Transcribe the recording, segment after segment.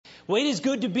Well, it is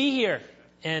good to be here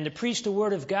and to preach the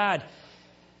Word of God.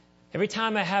 Every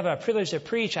time I have a privilege to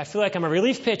preach, I feel like I'm a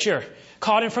relief pitcher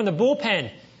called in from the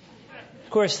bullpen. Of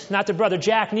course, not that Brother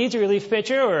Jack needs a relief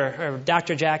pitcher, or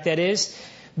Dr. Jack, that is.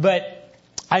 But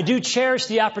I do cherish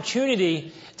the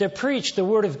opportunity to preach the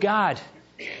Word of God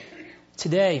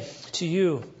today to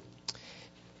you.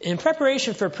 In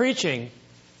preparation for preaching,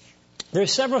 there are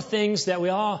several things that we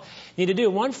all need to do.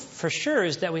 One for sure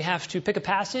is that we have to pick a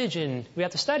passage and we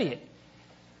have to study it,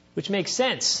 which makes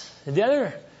sense.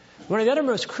 One of the other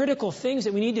most critical things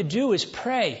that we need to do is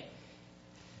pray.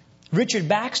 Richard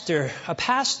Baxter, a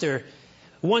pastor,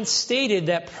 once stated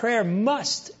that prayer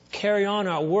must carry on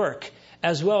our work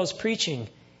as well as preaching.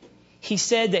 He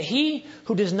said that he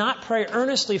who does not pray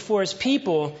earnestly for his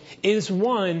people is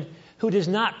one who does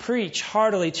not preach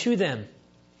heartily to them.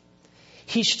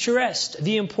 He stressed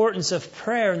the importance of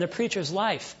prayer in the preacher's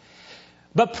life.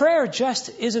 But prayer just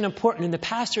isn't important in the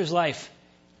pastor's life.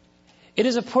 It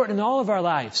is important in all of our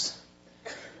lives.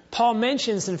 Paul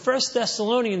mentions in 1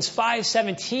 Thessalonians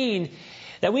 5:17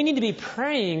 that we need to be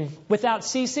praying without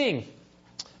ceasing.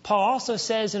 Paul also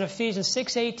says in Ephesians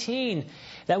 6:18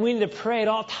 that we need to pray at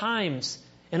all times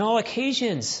and all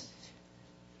occasions.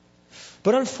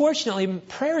 But unfortunately,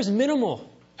 prayer is minimal.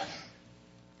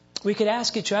 We could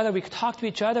ask each other, we could talk to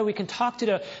each other, we can talk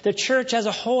to the church as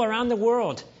a whole around the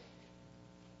world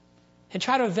and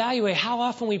try to evaluate how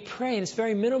often we pray, and it's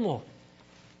very minimal.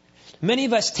 Many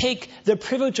of us take the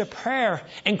privilege of prayer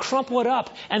and crumple it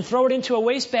up and throw it into a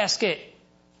wastebasket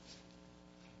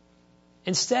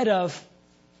instead of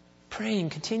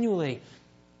praying continually.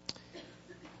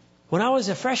 When I was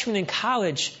a freshman in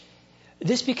college,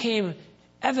 this became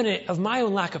evident of my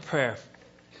own lack of prayer.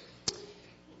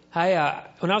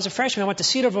 When I was a freshman, I went to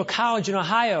Cedarville College in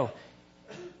Ohio.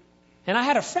 And I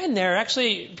had a friend there,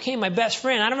 actually became my best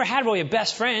friend. I never had really a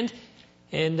best friend.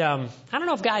 And I don't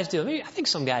know if guys do. Maybe, I think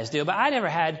some guys do, but I never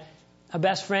had a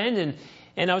best friend.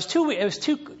 And it was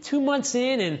 2 months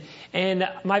in, and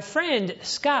my friend,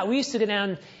 Scott, we used to go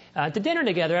down to dinner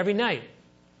together every night.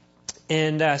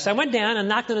 And so I went down and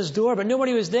knocked on his door, but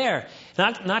nobody was there.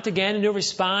 Knocked again, and no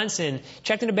response, and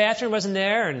checked in the bathroom, wasn't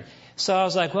there. And so I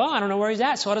was like, well, I don't know where he's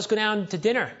at, so I'll just go down to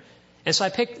dinner. And so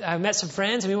I met some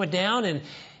friends, and we went down,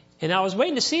 and I was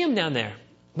waiting to see him down there,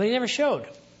 but he never showed.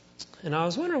 And I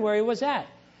was wondering where he was at.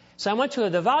 So I went to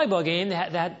the volleyball game they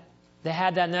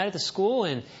had that night at the school,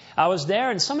 and I was there,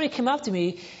 and somebody came up to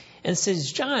me and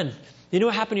says, John, you know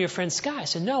what happened to your friend Scott? I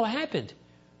said, no, what happened?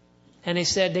 And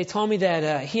they told me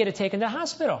that he had to take him to the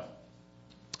hospital.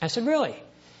 I said, really?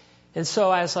 And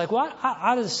so I was like, well,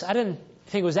 I didn't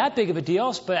think it was that big of a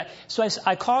deal. So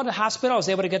I called the hospital. I was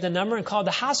able to get the number and called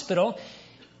the hospital.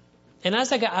 And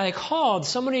as I called,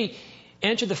 somebody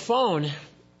answered the phone,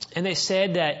 and they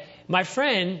said that my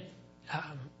friend,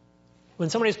 when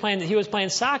he was playing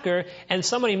soccer, and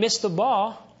somebody missed the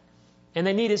ball, and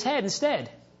they need his head instead.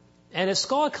 And his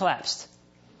skull collapsed.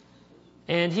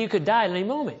 And he could die at any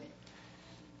moment.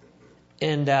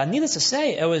 And needless to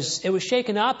say, it was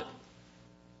shaken up.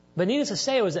 But needless to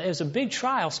say, it was a big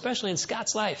trial, especially in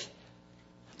Scott's life.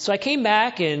 So I came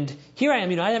back, and here I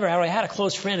am. I never really had a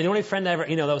close friend. The only friend that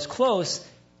that was close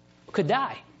could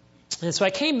die. And so I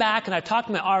came back, and I talked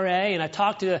to my RA, and I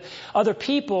talked to the other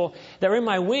people that were in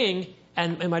my wing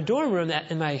and in my dorm room,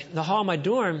 the hall of my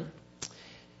dorm.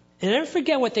 And I never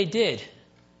forget what they did.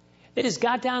 They just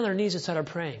got down on their knees and started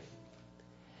praying.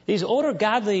 These older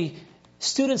godly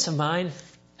students of mine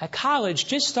at college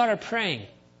just started praying.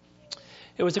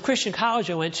 It was a Christian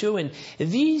college I went to, and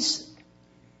these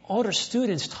older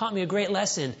students taught me a great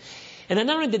lesson. And then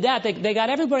not only did that, they got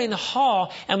everybody in the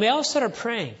hall, and we all started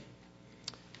praying.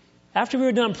 After we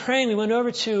were done praying, we went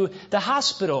over to the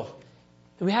hospital,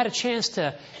 and we had a chance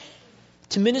to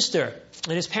minister.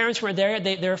 And his parents weren't there.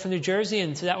 They were from New Jersey,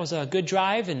 and so that was a good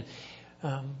drive.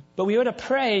 But we were to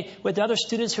pray with the other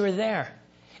students who were there.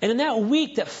 And in that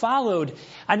week that followed,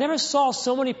 I never saw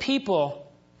so many people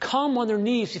come on their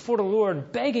knees before the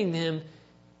Lord, begging Him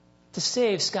to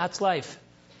save Scott's life.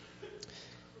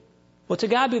 Well, to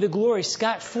God be the glory,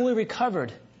 Scott fully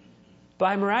recovered.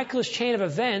 By a miraculous chain of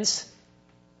events,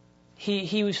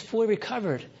 he was fully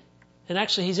recovered. And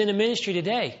actually, he's in the ministry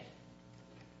today.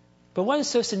 But what is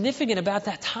so significant about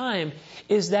that time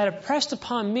is that it impressed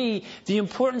upon me the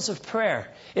importance of prayer.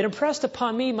 It impressed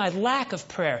upon me my lack of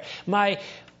prayer. It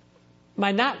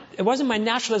wasn't my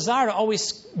natural desire to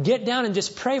always get down and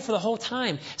just pray for the whole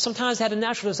time. Sometimes I had a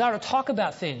natural desire to talk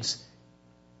about things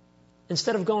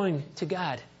instead of going to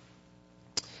God.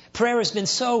 Prayer has been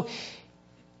so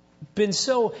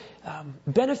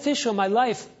beneficial in my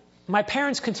life My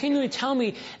parents continually tell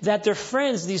me that their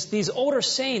friends, these older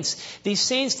saints, these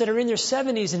saints that are in their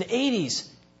 70s and 80s,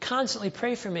 constantly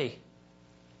pray for me.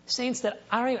 Saints that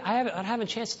I haven't a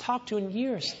chance to talk to in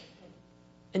years.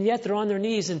 And yet they're on their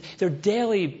knees and they're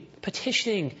daily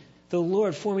petitioning the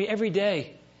Lord for me every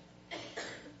day.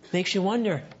 Makes you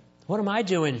wonder, what am I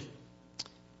doing?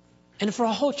 And for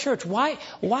a whole church, why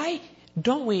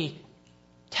don't we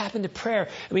tap into prayer?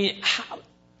 I mean,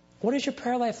 what is your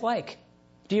prayer life like?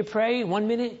 Do you pray 1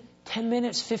 minute, 10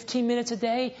 minutes, 15 minutes a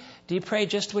day? Do you pray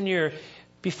just when you're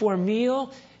before a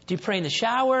meal? Do you pray in the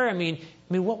shower? I mean,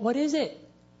 what is it?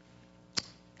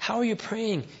 How are you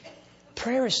praying?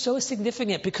 Prayer is so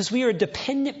significant because we are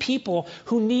dependent people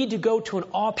who need to go to an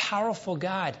all-powerful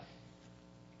God.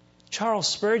 Charles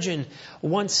Spurgeon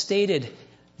once stated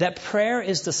that prayer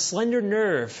is the slender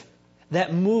nerve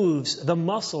that moves the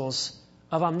muscles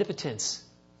of omnipotence.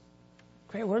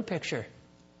 Great word picture.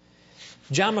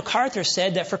 John MacArthur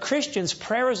said that for Christians,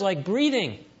 prayer is like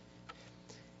breathing.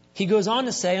 He goes on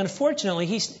to say,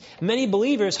 unfortunately, many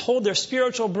believers hold their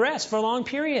spiritual breaths for long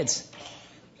periods,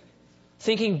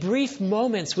 thinking brief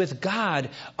moments with God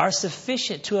are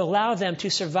sufficient to allow them to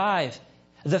survive.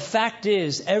 The fact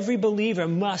is, every believer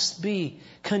must be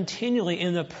continually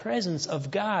in the presence of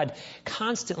God,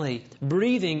 constantly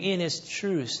breathing in His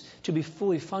truths to be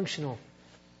fully functional.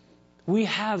 We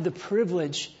have the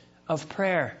privilege of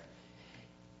prayer.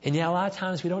 And yet a lot of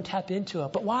times we don't tap into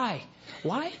it. But why?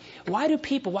 Why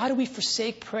do we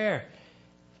forsake prayer?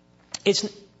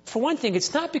 For one thing,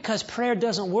 it's not because prayer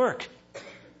doesn't work.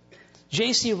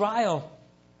 J.C. Ryle,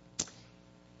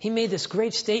 he made this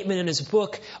great statement in his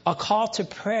book, A Call to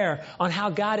Prayer, on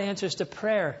how God answers to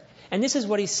prayer. And this is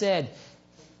what he said.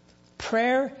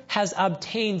 Prayer has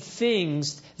obtained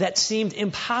things that seemed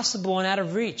impossible and out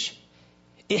of reach.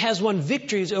 It has won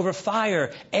victories over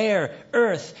fire, air,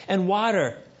 earth, and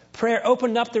water. Prayer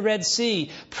opened up the Red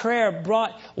Sea. Prayer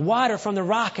brought water from the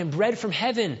rock and bread from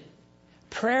heaven.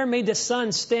 Prayer made the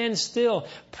sun stand still.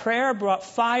 Prayer brought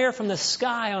fire from the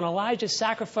sky on Elijah's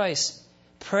sacrifice.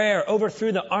 Prayer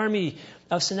overthrew the army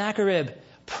of Sennacherib.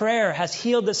 Prayer has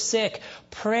healed the sick.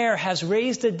 Prayer has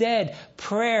raised the dead.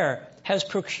 Prayer has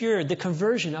procured the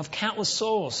conversion of countless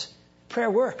souls. Prayer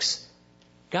works.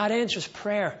 God answers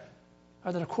prayer,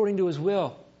 or that according to His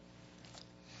will.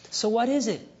 So what is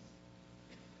it?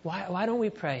 Why don't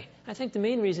we pray? I think the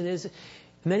main reason is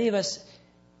many of us,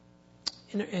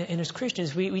 and as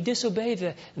Christians, we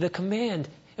disobey the command,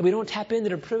 and we don't tap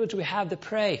into the privilege we have to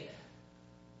pray.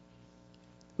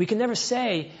 We can never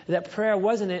say that prayer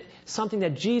wasn't something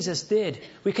that Jesus did.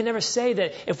 We can never say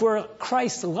that if we're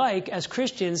Christ-like as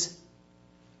Christians,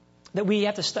 that we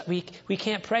have to we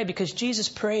can't pray because Jesus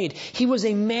prayed. He was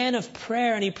a man of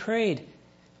prayer and He prayed.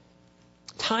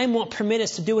 Time won't permit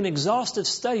us to do an exhaustive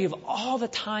study of all the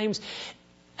times,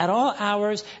 at all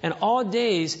hours, and all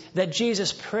days that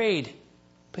Jesus prayed.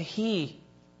 But He,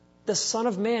 the Son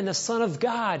of Man, the Son of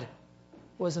God,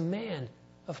 was a man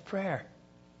of prayer.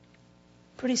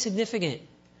 Pretty significant.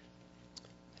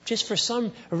 Just for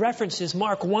some references,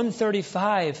 Mark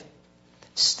 1:35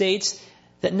 states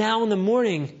that now in the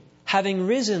morning, having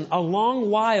risen a long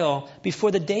while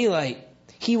before the daylight,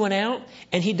 He went out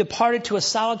and He departed to a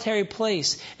solitary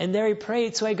place. And there He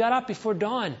prayed, so He got up before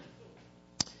dawn.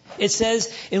 It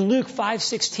says in Luke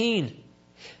 5:16,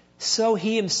 so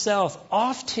He Himself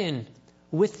often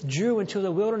withdrew into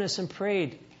the wilderness and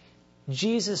prayed.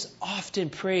 Jesus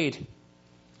often prayed.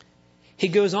 He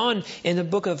goes on in the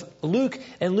book of Luke,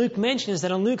 and Luke mentions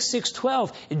that in Luke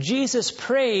 6:12, Jesus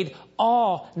prayed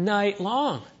all night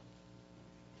long.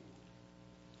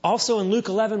 Also in Luke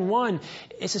 11:1,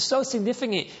 this is so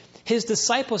significant. His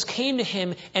disciples came to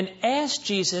Him and asked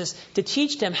Jesus to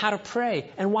teach them how to pray.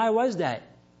 And why was that?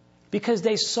 Because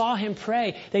they saw Him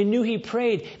pray. They knew He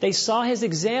prayed. They saw His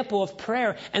example of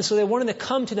prayer. And so they wanted to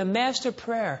come to the master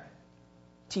prayer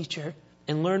teacher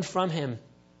and learn from Him.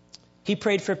 He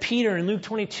prayed for Peter in Luke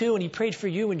 22, and He prayed for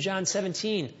you in John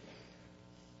 17.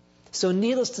 So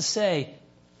needless to say,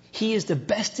 He is the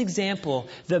best example,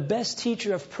 the best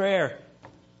teacher of prayer.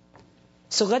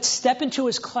 So let's step into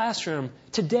His classroom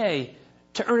today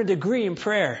to earn a degree in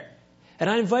prayer. And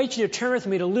I invite you to turn with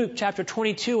me to Luke chapter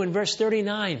 22 and verse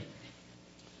 39.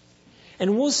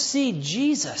 And we'll see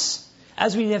Jesus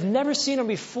as we have never seen Him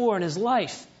before in His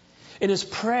life, in His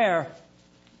prayer,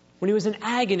 when He was in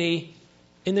agony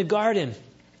in the garden.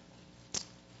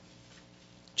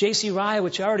 J.C. Ryle,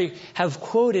 which I already have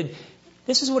quoted,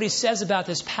 this is what he says about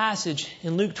this passage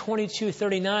in Luke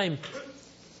 22:39.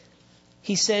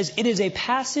 He says, it is a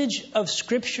passage of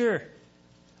Scripture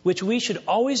which we should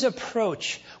always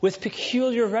approach with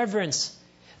peculiar reverence,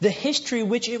 The history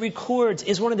which it records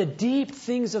is one of the deep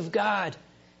things of God.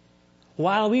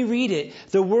 While we read it,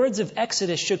 the words of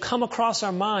Exodus should come across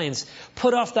our minds.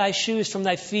 Put off thy shoes from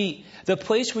thy feet. The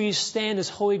place where you stand is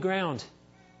holy ground.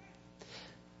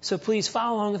 So please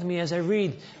follow along with me as I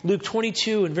read Luke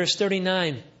 22 and verse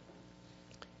 39.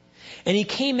 And he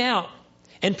came out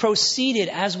and proceeded,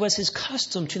 as was his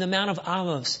custom, to the Mount of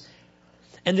Olives.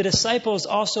 And the disciples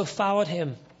also followed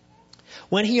him.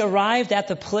 When he arrived at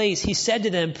the place, he said to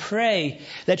them, "Pray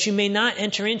that you may not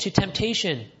enter into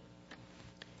temptation."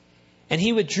 And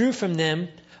he withdrew from them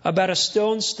about a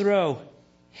stone's throw.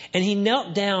 And he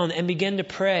knelt down and began to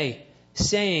pray,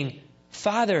 saying,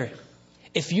 "Father,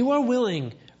 if you are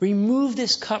willing, remove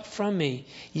this cup from me.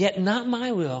 Yet not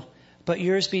my will, but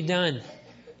yours be done."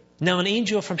 Now an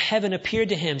angel from heaven appeared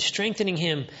to him, strengthening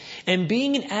him. And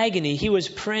being in agony, he was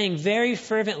praying very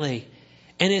fervently.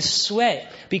 And his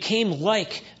sweat became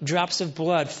like drops of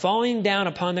blood falling down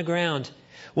upon the ground.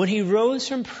 When he rose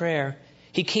from prayer,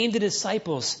 he came to the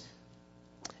disciples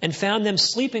and found them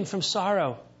sleeping from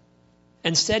sorrow,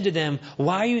 and said to them,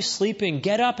 "Why are you sleeping?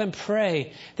 Get up and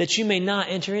pray that you may not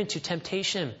enter into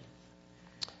temptation."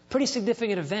 Pretty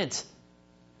significant event.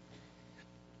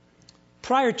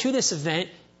 Prior to this event,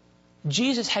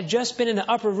 Jesus had just been in the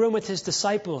upper room with his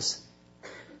disciples.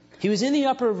 He was in the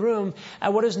upper room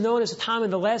at what is known as the time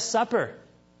of the Last Supper.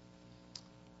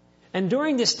 And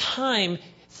during this time,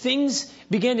 things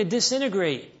began to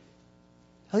disintegrate,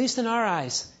 at least in our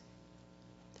eyes.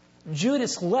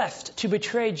 Judas left to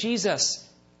betray Jesus.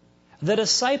 The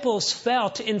disciples fell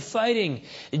to infighting.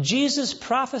 Jesus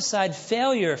prophesied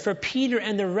failure for Peter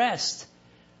and the rest.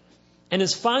 And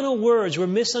his final words were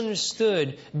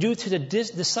misunderstood due to the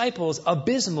disciples'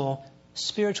 abysmal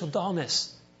spiritual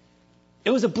dullness.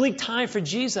 It was a bleak time for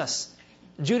Jesus.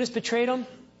 Judas betrayed him,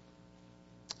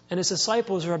 and his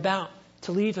disciples were about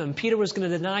to leave him. Peter was going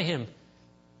to deny him.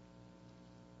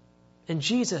 And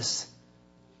Jesus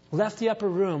left the upper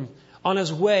room on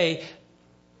his way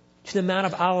to the Mount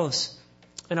of Olives,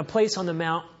 and a place on the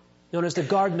mount known as the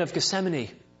Garden of Gethsemane.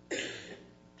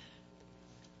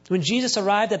 When Jesus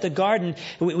arrived at the garden,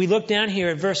 we look down here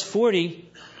at verse 40,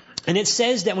 and it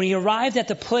says that when he arrived at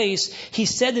the place, he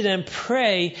said to them,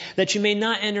 "Pray that you may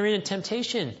not enter into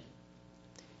temptation."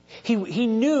 He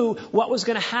knew what was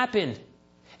going to happen.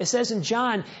 It says in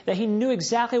John that he knew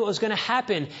exactly what was going to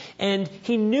happen. And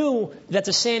he knew that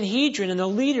the Sanhedrin and the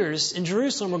leaders in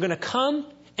Jerusalem were going to come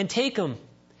and take him.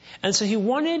 And so he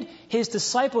wanted his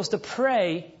disciples to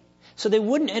pray so they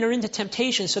wouldn't enter into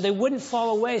temptation, so they wouldn't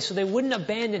fall away, so they wouldn't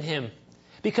abandon him.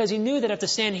 Because he knew that if the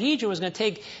Sanhedrin was going to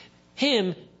take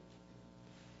him,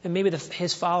 then maybe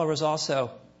his followers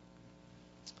also.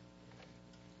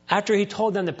 After he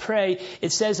told them to pray,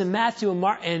 it says in Matthew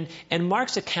and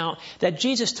Mark's account that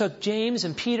Jesus took James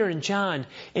and Peter and John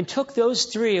and took those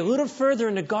three a little further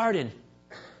in the garden.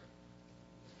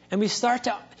 And we start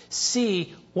to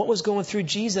see what was going through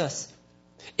Jesus.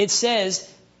 It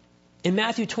says in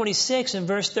Matthew 26 and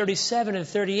verse 37 and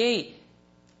 38,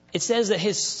 it says that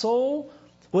his soul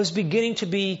was beginning to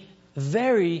be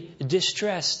very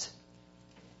distressed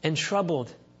and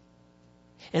troubled,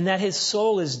 and that his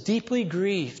soul is deeply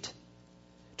grieved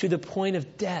to the point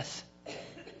of death.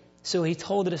 So he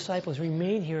told the disciples,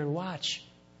 "Remain here and watch."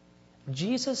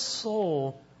 Jesus'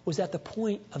 soul was at the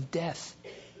point of death.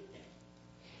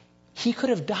 He could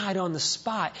have died on the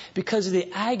spot because of the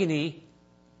agony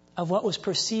of what was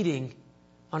proceeding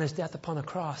on his death upon the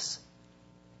cross.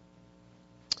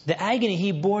 The agony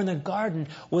he bore in the garden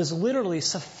was literally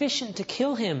sufficient to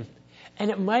kill him. And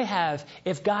it might have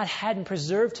if God hadn't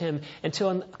preserved him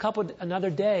until another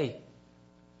day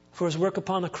for his work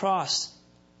upon the cross.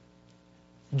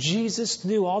 Jesus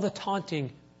knew all the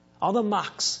taunting, all the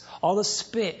mocks, all the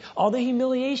spit, all the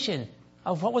humiliation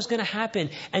of what was going to happen.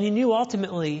 And he knew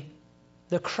ultimately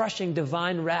the crushing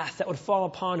divine wrath that would fall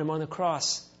upon him on the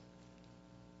cross.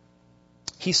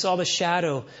 He saw the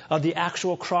shadow of the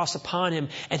actual cross upon him,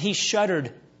 and he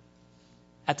shuddered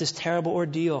at this terrible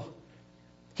ordeal.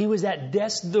 He was at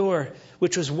death's door,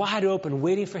 which was wide open,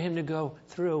 waiting for him to go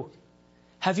through.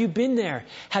 Have you been there?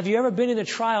 Have you ever been in a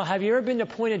trial? Have you ever been to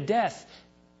the point of death?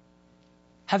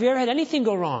 Have you ever had anything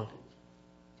go wrong?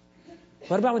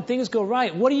 What about when things go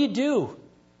right? What do?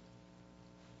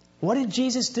 What did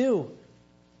Jesus do?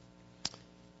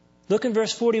 Look in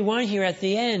verse 41 here at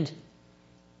the end.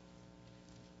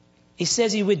 He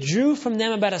says he withdrew from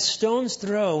them about a stone's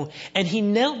throw, and he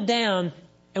knelt down,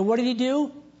 and what did he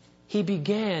do? He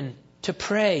began to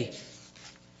pray.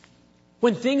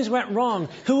 When things went wrong,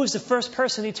 who was the first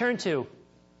person he turned to?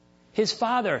 His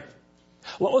Father.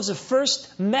 What was the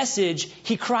first message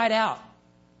he cried out?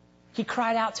 He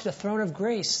cried out to the throne of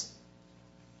grace.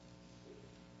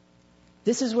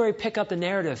 This is where we pick up the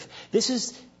narrative. This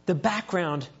is the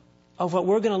background of what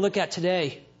we're going to look at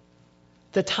today.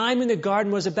 The time in the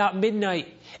garden was about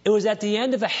midnight. It was at the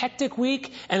end of a hectic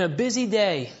week and a busy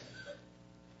day.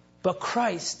 But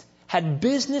Christ had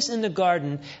business in the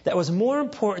garden that was more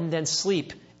important than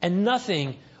sleep, and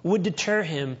nothing would deter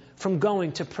him from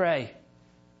going to pray.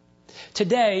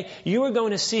 Today, you are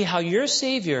going to see how your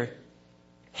Savior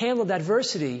handled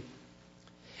adversity,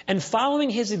 and following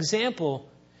his example,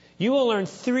 you will learn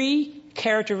 3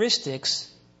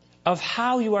 characteristics of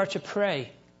how you are to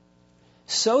pray,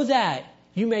 so that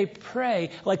you may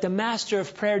pray like the Master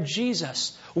of Prayer,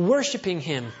 Jesus, worshiping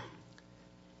him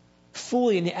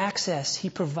fully in the access he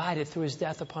provided through his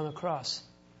death upon the cross.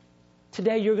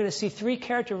 Today, you're going to see 3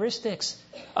 characteristics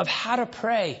of how to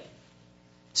pray,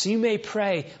 so you may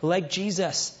pray like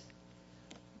Jesus.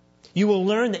 You will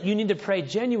learn that you need to pray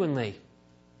genuinely.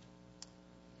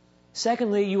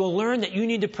 Secondly, you will learn that you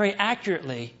need to pray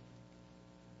accurately.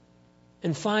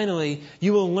 And finally,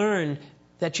 you will learn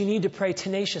that you need to pray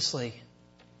tenaciously.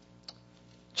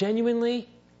 Genuinely,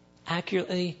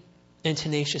 accurately, and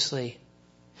tenaciously.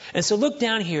 And so look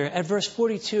down here at verse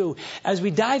 42 as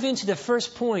we dive into the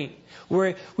first point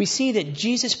where we see that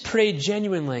Jesus prayed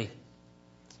genuinely.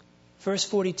 Verse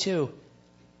 42,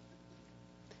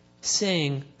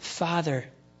 saying, Father,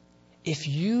 if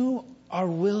you are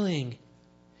willing,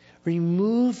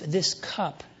 remove this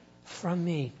cup from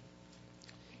me.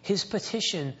 His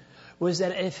petition was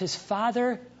that if his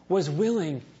Father was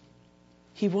willing,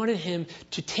 he wanted him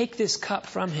to take this cup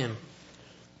from him.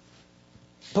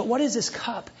 But what is this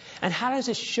cup? And how does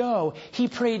it show he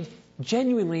prayed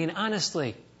genuinely and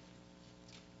honestly?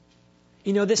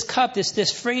 You know, this cup,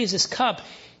 this phrase, this cup,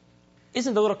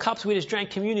 isn't the little cups we just drank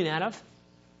communion out of.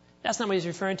 That's not what he's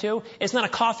referring to. It's not a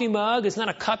coffee mug. It's not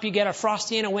a cup you get a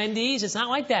Frosty and a Wendy's. It's not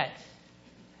like that.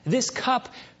 This cup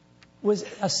was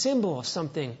a symbol of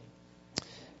something.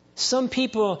 Some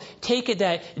people take it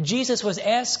that Jesus was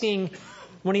asking,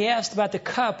 when he asked about the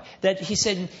cup, that he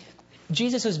said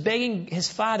Jesus was begging his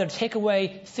Father to take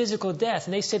away physical death.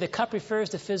 And they say the cup refers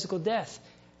to physical death.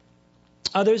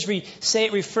 Others say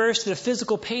it refers to the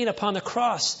physical pain upon the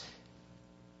cross.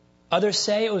 Others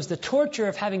say it was the torture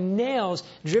of having nails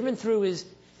driven through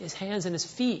his hands and his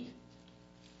feet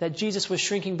that Jesus was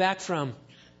shrinking back from.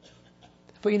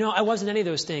 But you know, I wasn't any of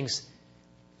those things,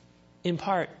 in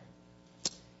part.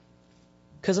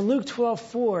 Because in Luke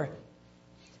 12:4,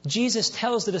 Jesus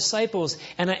tells the disciples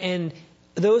and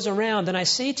those around, and I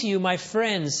say to you, my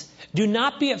friends, do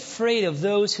not be afraid of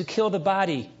those who kill the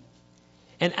body,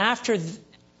 and after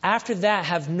that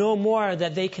have no more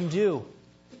that they can do.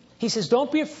 He says,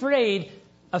 don't be afraid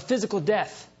of physical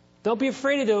death. Don't be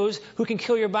afraid of those who can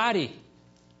kill your body.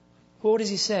 Well, what does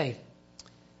he say?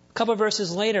 A couple of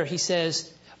verses later, he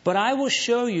says, but I will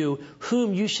show you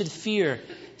whom you should fear.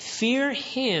 Fear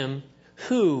him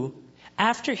who,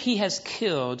 after he has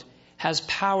killed, has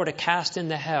power to cast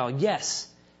into hell. Yes,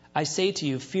 I say to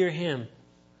you, fear him.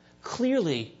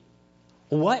 Clearly,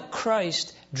 what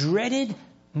Christ dreaded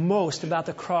most about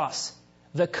the cross,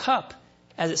 the cup,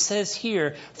 as it says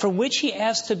here, from which he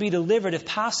asked to be delivered if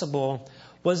possible,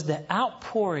 was the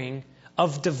outpouring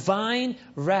of divine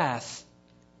wrath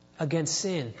against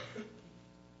sin.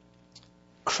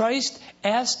 Christ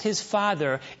asked his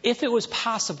Father if it was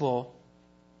possible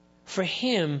for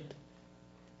him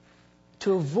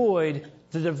to avoid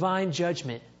the divine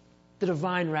judgment, the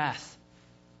divine wrath.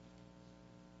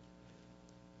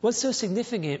 What's so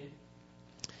significant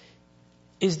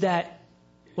is that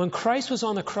when Christ was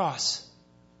on the cross,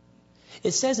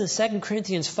 it says in 2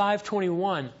 Corinthians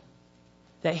 5:21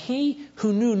 that he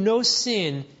who knew no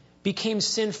sin became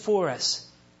sin for us.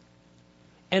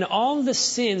 And all of the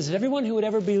sins of everyone who would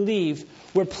ever believe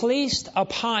were placed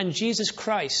upon Jesus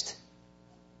Christ.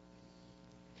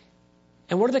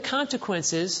 And what are the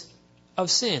consequences of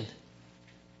sin?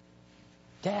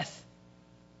 Death.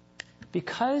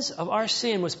 Because of our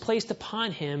sin was placed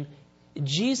upon him,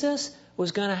 Jesus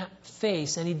was going to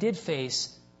face, and he did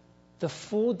face, the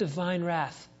full divine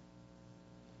wrath.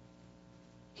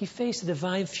 He faced the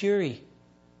divine fury.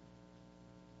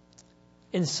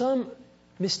 In some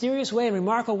mysterious way and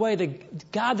remarkable way,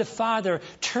 God the Father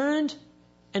turned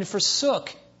and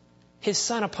forsook his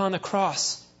Son upon the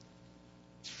cross.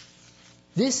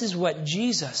 This is what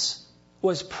Jesus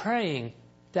was praying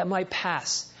that might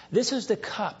pass. This was the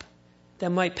cup that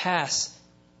might pass.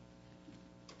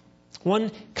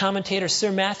 One commentator,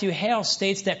 Sir Matthew Hale,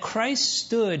 states that Christ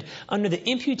stood under the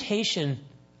imputation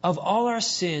of all our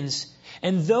sins,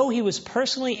 and though he was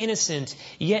personally innocent,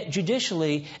 yet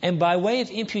judicially and by way of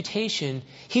imputation,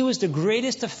 he was the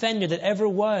greatest offender that ever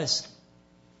was.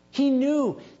 He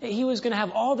knew that he was going to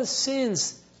have all the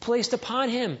sins placed upon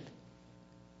him.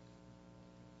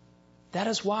 That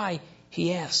is why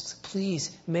he asked,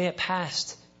 please, may it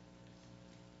pass.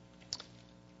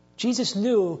 Jesus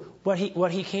knew what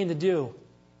he came to do.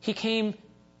 He came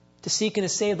to seek and to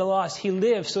save the lost. He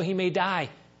lived so he may die.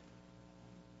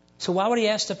 So why would he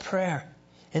ask the prayer?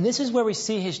 And this is where we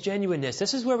see his genuineness.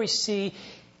 This is where we see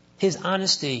his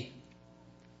honesty.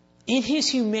 In his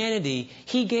humanity,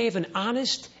 he gave an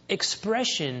honest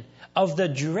expression of the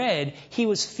dread he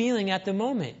was feeling at the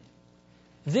moment.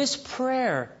 This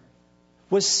prayer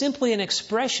was simply an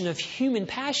expression of human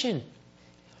passion.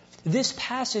 This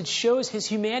passage shows his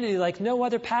humanity like no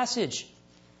other passage.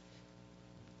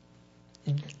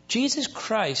 Jesus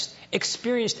Christ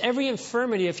experienced every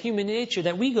infirmity of human nature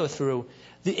that we go through,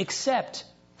 except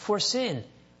for sin.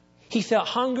 He felt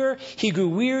hunger, he grew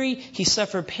weary, he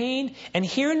suffered pain, and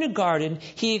here in the garden,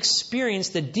 he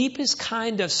experienced the deepest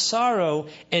kind of sorrow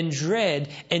and dread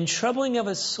and troubling of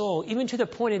his soul, even to the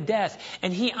point of death.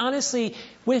 And he honestly,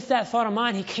 with that thought in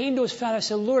mind, he came to his Father and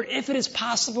said, Lord, if it is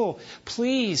possible,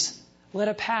 please let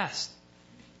it pass.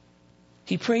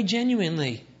 He prayed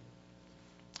genuinely.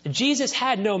 Jesus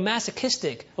had no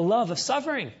masochistic love of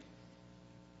suffering.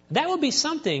 That would be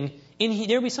something,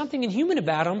 there would be something inhuman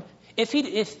about him if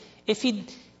he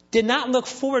did not look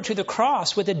forward to the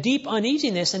cross with a deep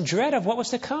uneasiness and dread of what was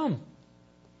to come.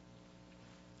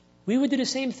 We would do the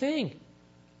same thing.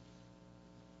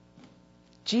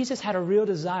 Jesus had a real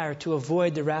desire to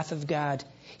avoid the wrath of God.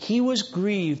 He was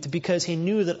grieved because he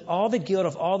knew that all the guilt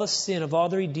of all the sin of all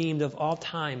the redeemed of all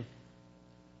time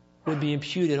would be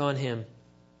imputed on him.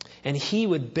 And he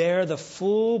would bear the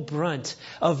full brunt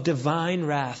of divine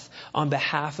wrath on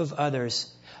behalf of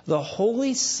others. The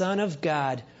Holy Son of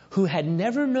God, who had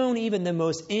never known even the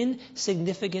most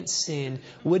insignificant sin,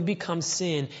 would become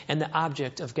sin and the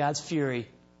object of God's fury.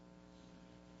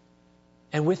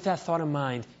 And with that thought in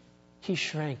mind, he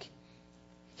shrank.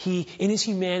 In his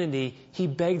humanity, he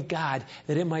begged God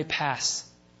that it might pass.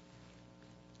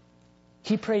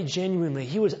 He prayed genuinely.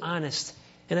 He was honest.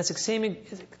 And that's the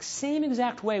same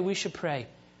exact way we should pray.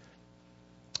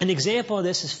 An example of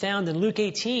this is found in Luke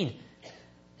 18.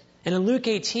 And in Luke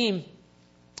 18,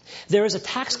 there is a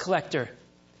tax collector.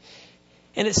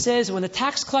 And it says when the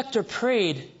tax collector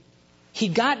prayed, he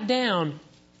got down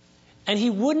and he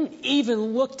wouldn't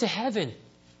even look to heaven.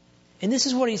 And this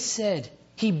is what he said.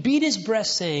 He beat his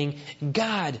breast saying,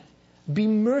 God, be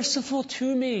merciful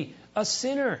to me, a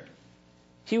sinner.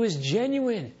 He was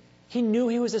genuine. He knew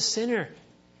he was a sinner.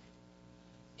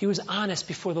 He was honest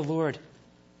before the Lord.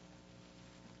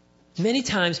 Many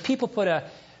times people put a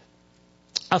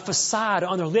facade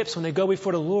on their lips when they go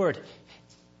before the Lord.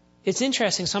 It's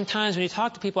interesting sometimes when you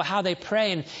talk to people how they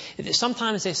pray, and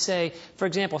sometimes they say, for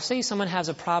example, say someone has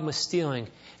a problem with stealing,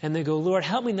 and they go, Lord,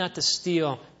 help me not to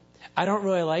steal. I don't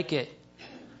really like it.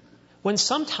 When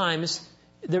sometimes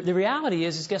the reality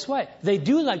is guess what? They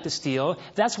do like to steal.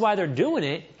 That's why they're doing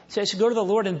it. So they should go to the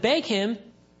Lord and beg Him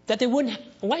that they wouldn't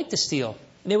like to steal.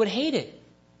 They would hate it.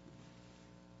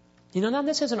 You know, now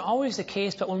this isn't always the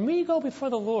case, but when we go before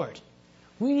the Lord,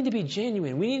 we need to be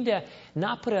genuine. We need to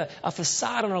not put a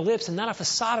facade on our lips and not a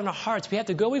facade on our hearts. We have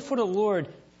to go before the Lord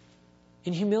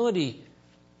in humility.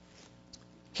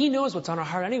 He knows what's on our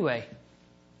heart anyway.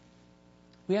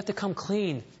 We have to come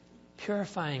clean,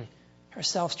 purifying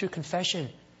ourselves through confession.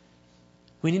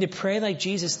 We need to pray like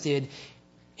Jesus did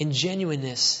in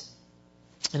genuineness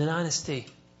and in honesty.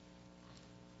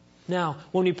 Now,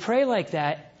 when we pray like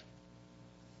that,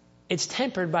 it's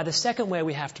tempered by the second way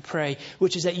we have to pray,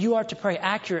 which is that you are to pray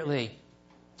accurately.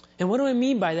 And what do I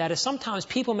mean by that? Is sometimes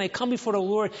people may come before the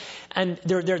Lord and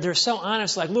they're so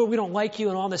honest, like, Lord, we don't like you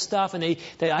and all this stuff, and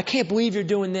they I can't believe you're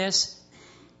doing this.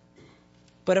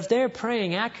 But if they're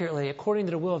praying accurately according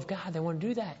to the will of God, they won't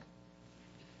do that.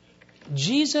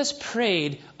 Jesus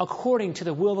prayed according to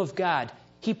the will of God.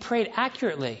 He prayed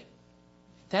accurately.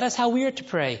 That is how we are to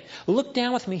pray. Look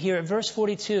down with me here at verse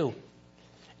 42.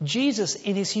 Jesus,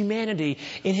 in His humanity,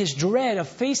 in His dread of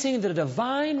facing the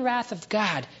divine wrath of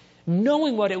God,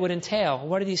 knowing what it would entail,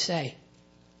 what did He say?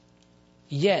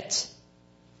 Yet,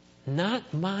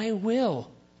 not my will,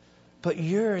 but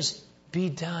yours be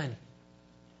done.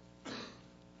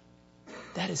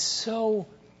 That is so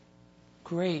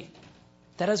great.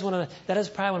 That is probably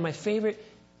one of my favorite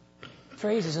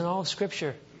phrases in all of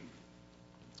Scripture.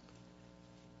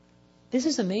 This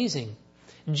is amazing.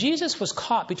 Jesus was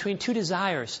caught between two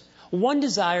desires. One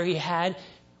desire He had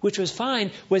which was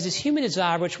fine, was his human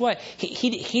desire, which what?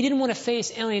 He didn't want to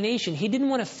face alienation. He didn't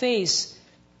want to face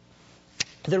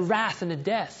the wrath and the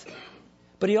death.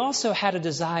 But he also had a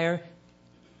desire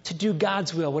to do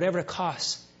God's will, whatever it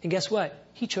costs. And guess what?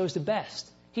 He chose the best.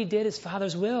 He did his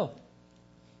Father's will.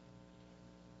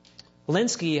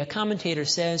 Lenski, a commentator,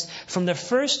 says, from the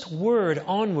first word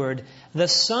onward, the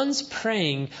Son's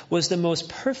praying was the most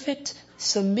perfect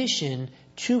submission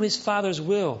to his Father's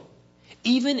will.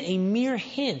 Even a mere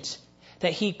hint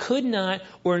that he could not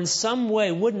or in some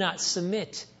way would not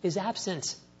submit is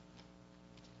absent.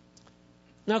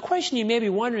 Now, a question you may be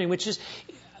wondering, which is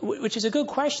a good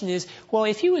question, is, well,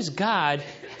 if he was God,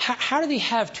 how did he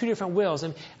have two different wills?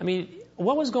 I mean,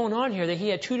 what was going on here that he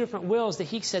had two different wills, that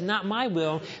he said, not my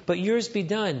will, but yours be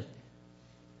done?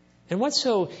 And what's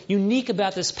so unique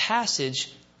about this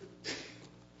passage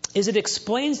is it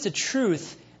explains the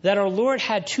truth that our Lord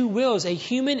had two wills, a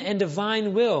human and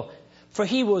divine will. For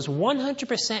he was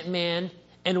 100% man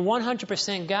and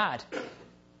 100% God.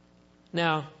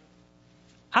 Now,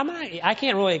 I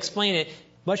can't really explain it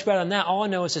much better than that. All I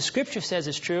know is the Scripture says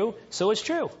it's true, so it's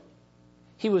true.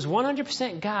 He was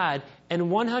 100% God and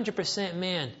 100%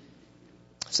 man.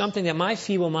 Something that my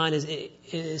feeble mind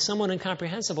is somewhat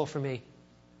incomprehensible for me.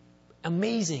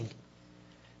 Amazing.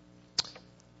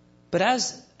 But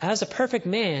as a perfect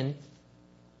man,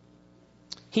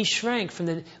 he shrank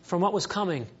from what was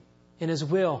coming in his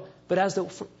will. But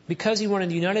because he wanted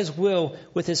to unite his will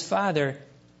with his Father,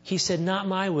 he said, not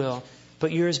my will,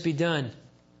 but yours be done.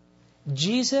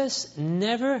 Jesus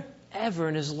never, ever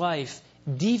in his life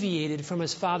deviated from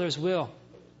his Father's will.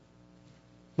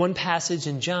 One passage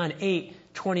in John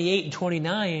 8:28 and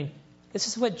 29, this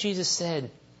is what Jesus said.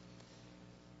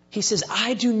 He says,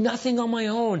 I do nothing on my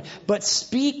own, but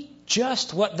speak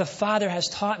just what the Father has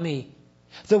taught me.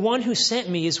 The one who sent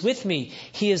me is with me.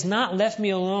 He has not left me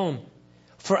alone,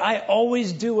 for I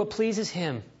always do what pleases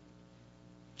him.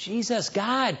 Jesus,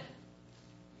 God,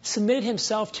 submitted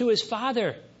himself to his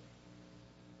Father.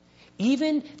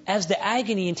 Even as the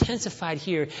agony intensified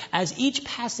here, as each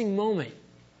passing moment,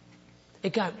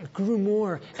 it grew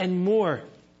more and more.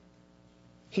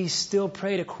 He still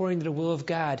prayed according to the will of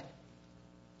God.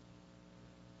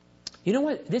 You know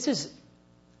what? This is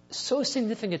so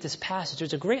significant, this passage.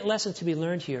 There's a great lesson to be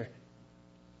learned here.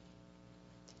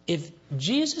 If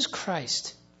Jesus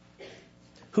Christ,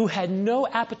 who had no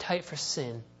appetite for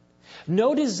sin,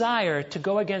 no desire to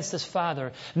go against his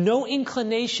Father, no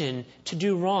inclination to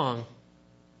do wrong,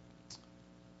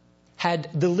 had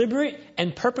deliberate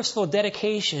and purposeful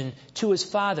dedication to his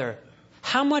Father,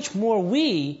 how much more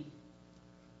we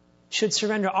should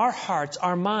surrender our hearts,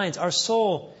 our minds, our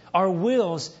soul, our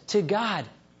wills to God.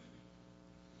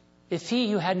 If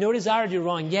he who had no desire to do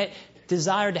wrong, yet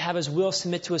desired to have his will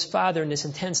submit to his Father in this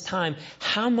intense time,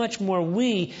 how much more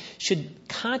we should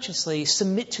consciously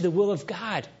submit to the will of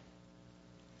God.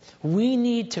 We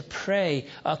need to pray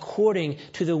according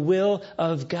to the will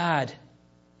of God.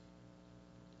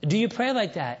 Do you pray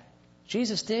like that?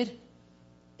 Jesus did.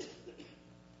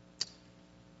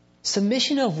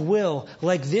 Submission of will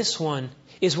like this one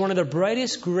is one of the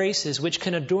brightest graces which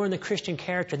can adorn the Christian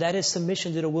character. That is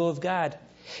submission to the will of God.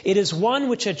 It is one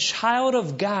which a child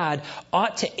of God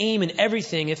ought to aim in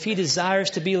everything if he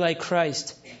desires to be like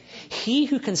Christ. He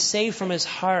who can say from his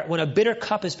heart when a bitter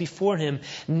cup is before him,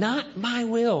 not my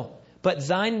will, but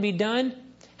thine be done,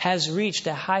 has reached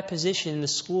a high position in the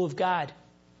school of God.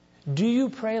 Do you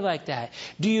pray like that?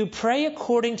 Do you pray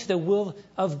according to the will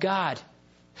of God?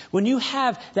 When you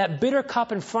have that bitter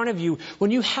cup in front of you,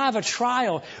 when you have a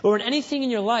trial or in anything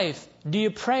in your life, do you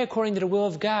pray according to the will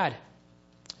of God?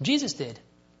 Jesus did.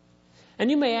 And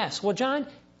you may ask, well, John,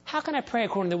 how can I pray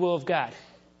according to the will of God?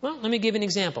 Well, let me give an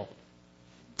example.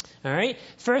 All right.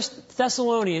 1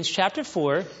 Thessalonians chapter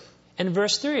 4 and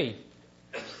verse 3.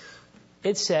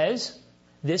 It says,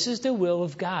 this is the will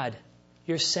of God,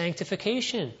 your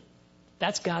sanctification.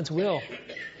 That's God's will.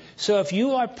 So if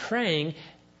you are praying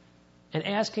and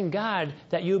asking God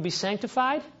that you will be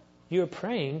sanctified, you're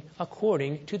praying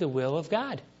according to the will of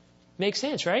God. Makes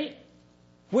sense, right?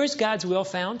 Where's God's will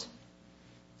found?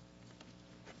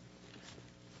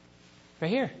 Right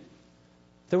here.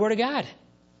 The Word of God.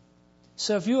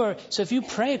 So if you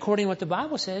pray according to what the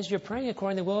Bible says, you're praying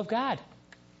according to the will of God.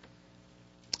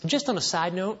 Just on a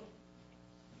side note,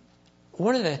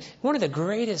 one of the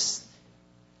greatest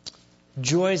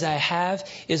joys I have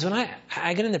is when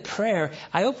I get into prayer,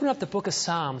 I open up the book of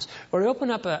Psalms, or I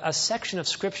open up a section of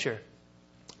Scripture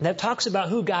that talks about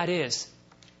who God is,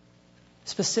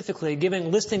 specifically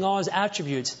listing all his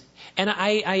attributes. And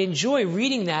I enjoy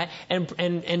reading that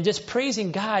and just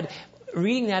praising God,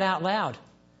 reading that out loud.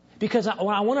 Because I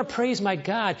want to praise my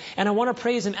God, and I want to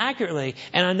praise Him accurately.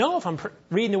 And I know if I'm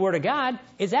reading the Word of God,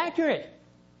 it's accurate.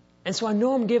 And so I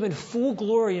know I'm giving full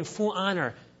glory and full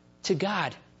honor to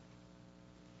God.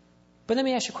 But let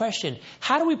me ask you a question.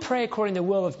 How do we pray according to the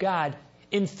will of God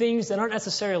in things that aren't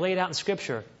necessarily laid out in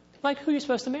Scripture? Like who you're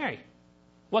supposed to marry?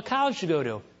 What college to go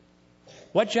to?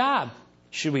 What job?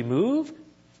 Should we move?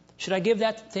 Should I give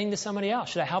that thing to somebody else?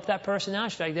 Should I help that person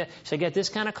out? Should I get this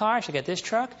kind of car? Should I get this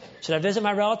truck? Should I visit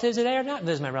my relatives today or not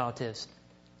visit my relatives?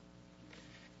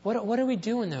 What do we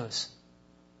do in those?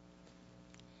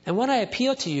 And what I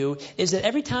appeal to you is that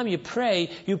every time you pray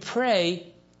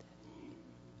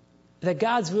that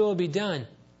God's will be done.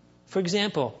 For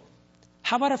example,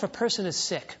 how about if a person is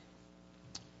sick?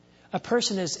 A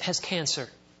person has cancer.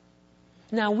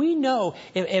 Now we know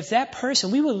if that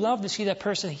person, we would love to see that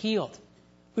person healed.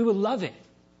 We would love it.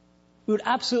 We would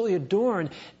absolutely adorn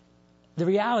the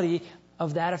reality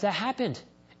of that if that happened.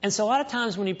 And so a lot of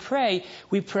times when we pray,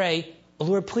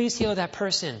 Lord, please heal that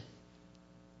person.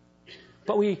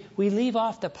 But we leave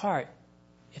off the part,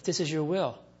 if this is your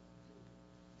will.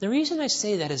 The reason I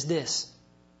say that is this.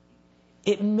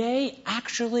 It may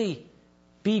actually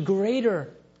be greater,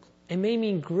 it may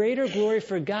mean greater glory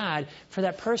for God for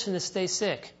that person to stay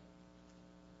sick.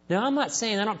 Now, I'm not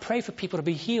saying I don't pray for people to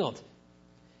be healed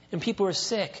and people are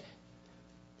sick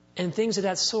and things of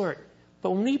that sort. But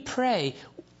when we pray,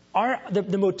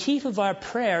 the motif of our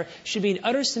prayer should be in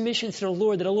utter submission to the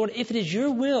Lord, that, oh Lord, if it is your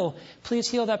will, please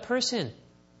heal that person.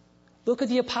 Look at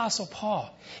the Apostle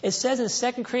Paul. It says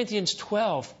in 2 Corinthians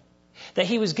 12 that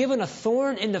he was given a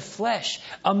thorn in the flesh,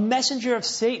 a messenger of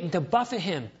Satan to buffet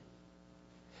him.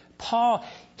 Paul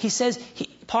says,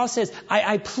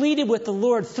 I pleaded with the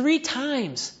Lord 3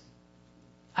 times.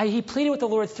 He pleaded with the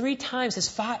Lord 3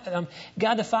 times,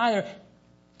 God the Father,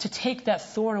 to take that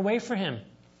thorn away from him.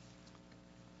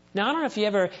 Now, I don't know if you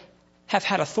ever have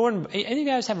had a thorn. Any of you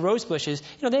guys have rose bushes?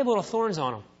 You know, they have little thorns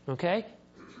on them, okay?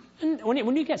 And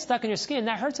when you get stuck in your skin,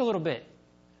 that hurts a little bit.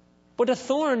 But the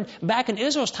thorn back in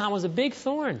Israel's time was a big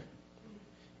thorn.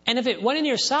 And if it went in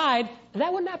your side,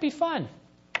 that would not be fun.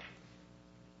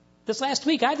 This last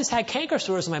week, I just had canker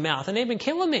sores in my mouth, and they've been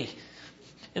killing me.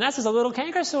 And that's just a little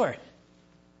canker sore.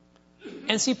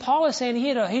 And see, Paul is saying he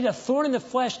had a thorn in the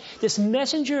flesh, this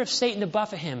messenger of Satan to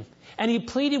buffet him. And he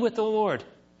pleaded with the Lord.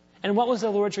 And what was the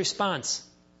Lord's response?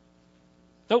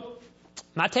 Nope,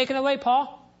 not taking it away,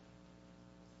 Paul.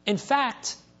 In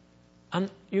fact,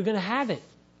 you're going to have it.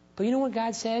 But you know what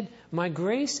God said? My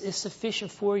grace is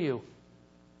sufficient for you.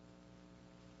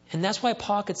 And that's why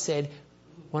Paul could said,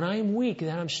 when I am weak,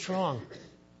 then I'm strong.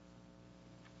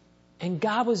 And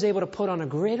God was able to put on a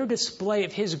greater display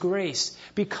of His grace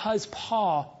because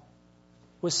Paul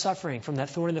was suffering from that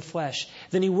thorn in the flesh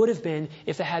than he would have been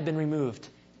if it had been removed.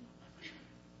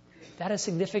 That is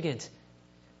significant.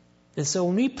 And so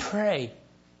when we pray,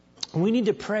 we need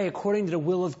to pray according to the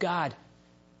will of God.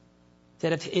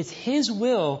 That if it's His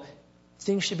will,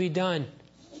 things should be done.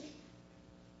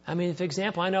 I mean, for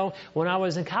example, I know when I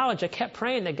was in college, I kept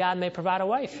praying that God may provide a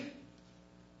wife.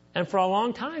 And for a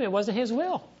long time, it wasn't His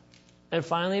will. And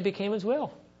finally, it became His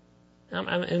will.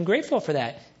 I'm grateful for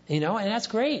that, and that's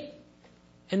great.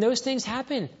 And those things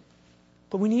happen.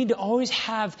 But we need to always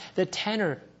have the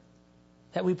tenor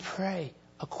that we pray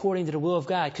according to the will of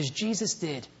God, because Jesus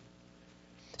did.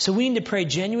 So we need to pray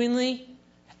genuinely,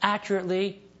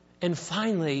 accurately, and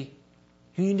finally,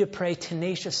 you need to pray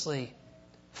tenaciously,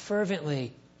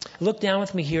 fervently. Look down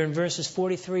with me here in verses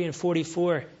 43 and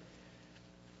 44.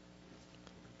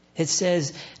 It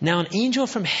says, now an angel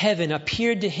from heaven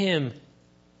appeared to him,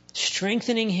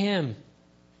 strengthening him.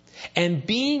 And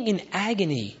being in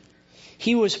agony,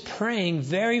 he was praying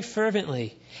very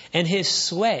fervently, and his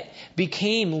sweat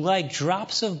became like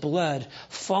drops of blood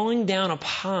falling down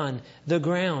upon the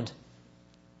ground.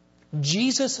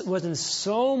 Jesus was in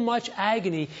so much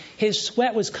agony, his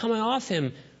sweat was coming off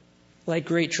him like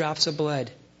great drops of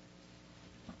blood.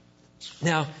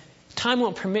 Now, time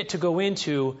won't permit to go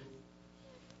into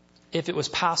if it was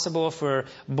possible for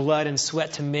blood and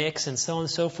sweat to mix and so on and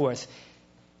so forth.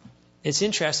 It's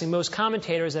interesting. Most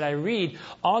commentators that I read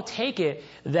all take it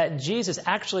that Jesus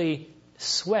actually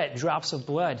sweat drops of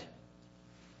blood.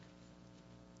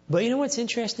 But you know what's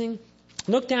interesting?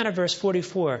 Look down at verse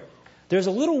 44. There's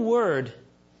a little word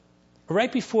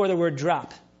right before the word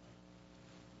drop.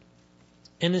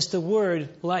 And it's the word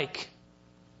like,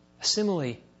 a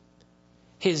simile.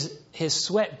 His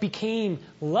sweat became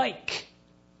like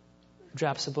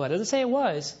drops of blood. It doesn't say it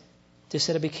was, it just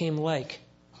said it became like.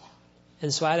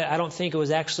 And so I don't think it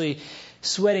was actually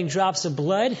sweating drops of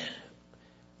blood.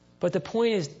 But the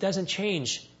point is, it doesn't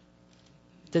change.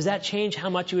 Does that change how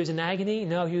much he was in agony?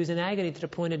 No, he was in agony to the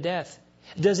point of death.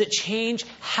 Does it change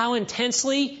how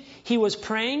intensely he was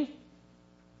praying?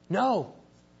 No.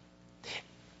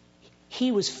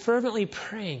 He was fervently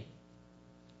praying.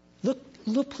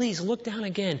 Please look down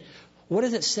again. What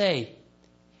does it say?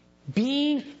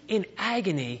 Being in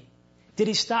agony, did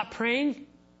he stop praying?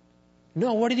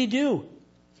 No, what did he do?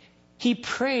 He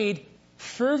prayed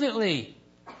fervently.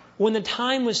 When the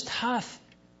time was tough,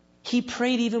 he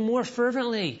prayed even more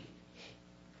fervently.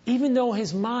 Even though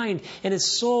his mind and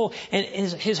his soul and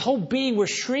his whole being were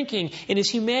shrinking in his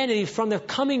humanity from the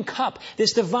coming cup,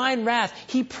 this divine wrath,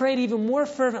 he prayed even more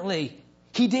fervently.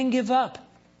 He didn't give up.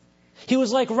 He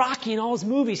was like Rocky in all his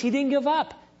movies. He didn't give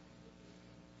up.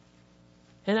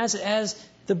 And as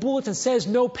the bulletin says,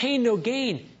 no pain, no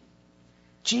gain.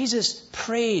 Jesus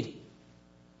prayed.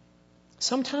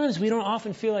 Sometimes we don't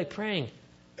often feel like praying.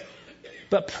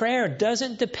 But prayer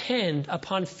doesn't depend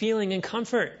upon feeling and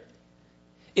comfort.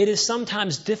 It is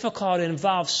sometimes difficult and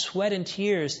involves sweat and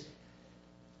tears.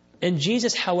 And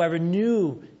Jesus, however,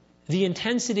 knew the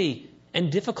intensity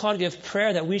and difficulty of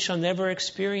prayer that we shall never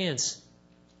experience.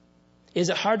 Is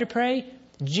it hard to pray?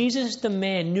 Jesus, the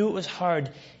man, knew it was hard,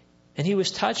 and he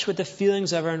was touched with the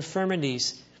feelings of our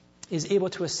infirmities. He is able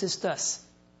to assist us.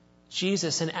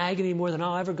 Jesus, in agony more than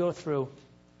I'll ever go through,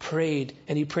 prayed,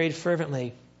 and he prayed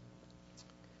fervently.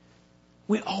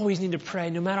 We always need to pray,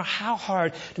 no matter how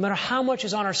hard, no matter how much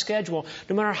is on our schedule,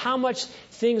 no matter how much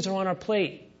things are on our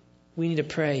plate, we need to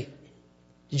pray.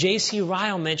 J.C.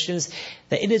 Ryle mentions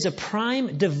that it is a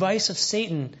prime device of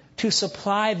Satan to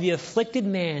supply the afflicted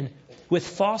man with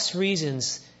false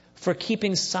reasons for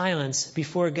keeping silence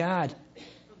before God.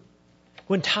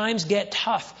 When times get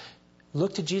tough,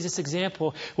 look to Jesus'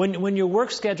 example. When your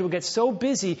work schedule gets so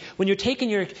busy, when you're taking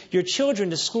your children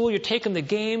to school, you're taking them to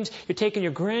games, you're taking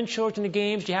your grandchildren to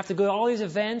games, you have to go to all these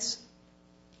events,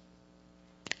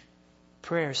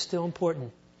 prayer is still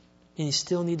important. And you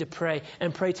still need to pray,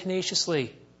 and pray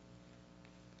tenaciously.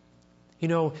 You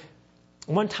know,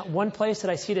 one place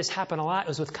that I see this happen a lot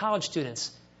is with college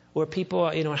students, or people,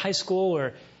 in high school,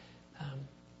 or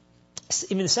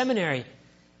even seminary.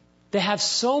 They have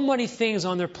so many things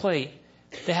on their plate.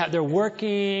 They're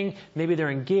working, maybe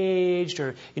they're engaged,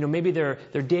 or maybe they're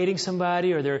dating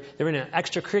somebody, or they're in an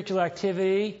extracurricular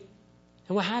activity.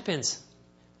 And what happens?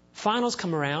 Finals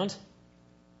come around,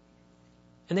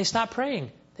 and they stop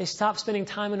praying. They stop spending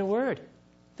time in the Word.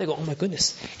 They go, "Oh my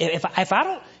goodness! If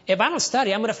I don't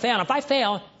study, I'm going to fail. And if I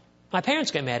fail, my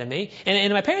parents get mad at me, and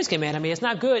if my parents get mad at me, it's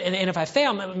not good. And if I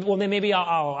fail, well, then maybe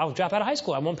I'll drop out of high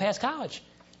school. I won't pass college."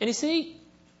 And you see,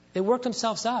 they work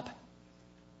themselves up.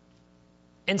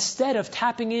 Instead of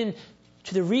tapping in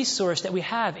to the resource that we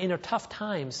have in our tough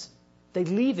times, they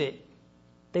leave it.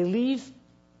 They leave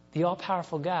the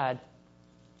all-powerful God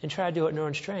and try to do it in their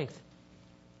own strength.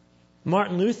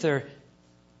 Martin Luther,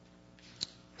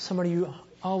 somebody you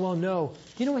all well know.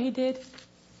 Do you know what he did?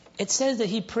 It says that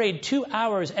he prayed 2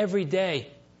 hours every day.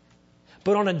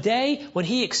 But on a day when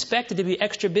he expected to be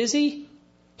extra busy,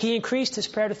 he increased his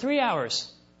prayer to 3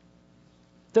 hours.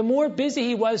 The more busy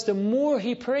he was, the more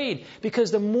he prayed,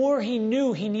 because the more he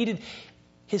knew he needed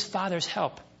his Father's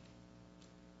help.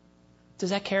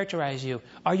 Does that characterize you?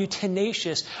 Are you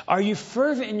tenacious? Are you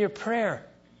fervent in your prayer?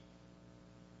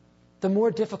 The more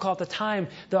difficult the time,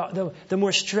 the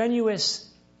more strenuous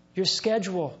your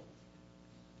schedule,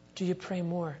 do you pray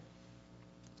more?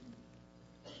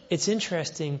 It's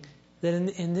interesting that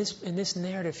in this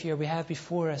narrative here we have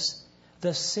before us,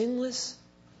 the sinless,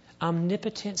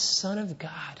 omnipotent Son of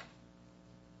God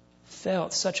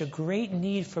felt such a great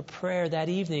need for prayer that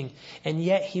evening, and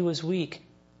yet he was weak.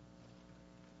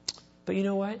 But you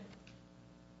know what?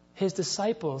 His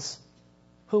disciples,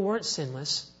 who weren't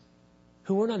sinless,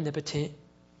 who weren't omnipotent,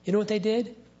 you know what they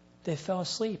did? They fell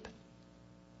asleep.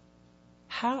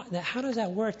 How does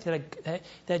that work?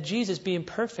 That Jesus, being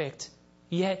perfect,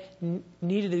 yet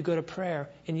needed to go to prayer,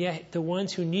 and yet the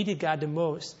ones who needed God the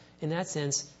most, in that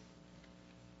sense,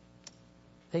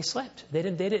 they slept. They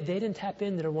didn't tap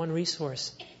into their one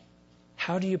resource.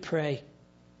 How do you pray?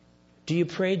 Do you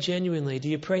pray genuinely? Do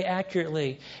you pray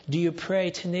accurately? Do you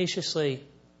pray tenaciously?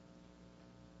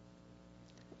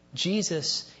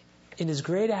 Jesus, in his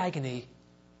great agony,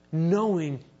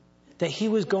 knowing that he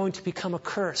was going to become a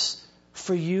curse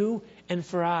for you and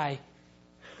for I,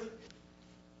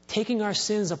 taking our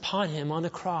sins upon him on the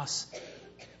cross,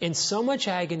 in so much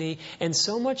agony and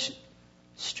so much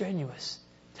strenuous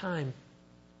time,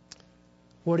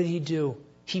 what did he do?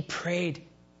 He prayed.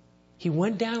 He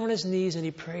went down on his knees and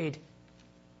he prayed.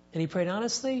 And he prayed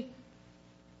honestly.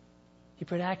 He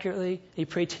prayed accurately. He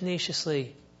prayed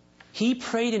tenaciously. He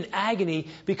prayed in agony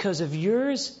because of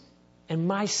yours and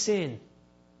my sin.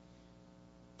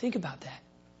 Think about that.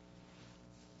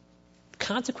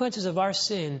 Consequences of our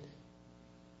sin,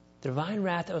 the divine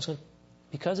wrath that was going to,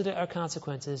 because of our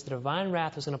consequences, the divine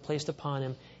wrath was going to be placed upon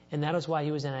him, and that is why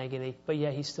he was in agony. But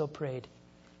yet he still prayed.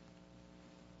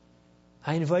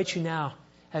 I invite you now,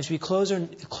 as we close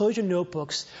your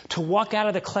notebooks, to walk out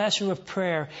of the classroom of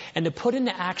prayer and to put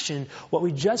into action what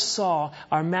we just saw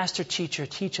our master teacher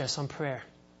teach us on prayer.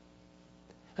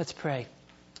 Let's pray.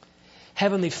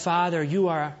 Heavenly Father, you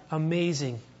are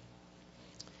amazing.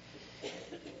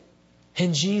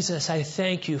 And Jesus, I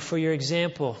thank you for your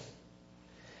example,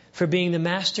 for being the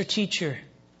master teacher,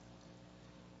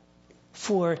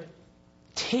 for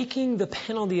taking the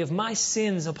penalty of my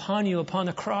sins upon you upon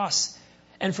the cross,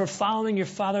 and for following your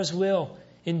Father's will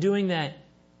in doing that.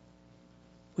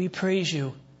 We praise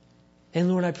you. And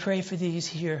Lord, I pray for these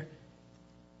here,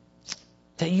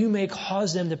 that you may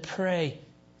cause them to pray,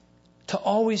 to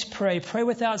always pray. Pray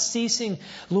without ceasing.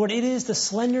 Lord, it is the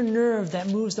slender nerve that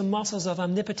moves the muscles of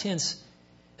omnipotence.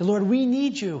 And Lord, we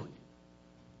need you.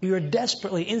 We are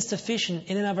desperately insufficient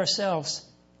in and of ourselves.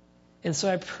 And so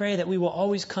I pray that we will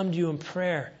always come to you in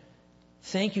prayer.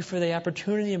 Thank you for the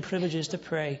opportunity and privileges to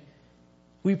pray.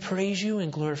 We praise you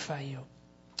and glorify you.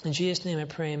 In Jesus' name I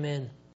pray, amen.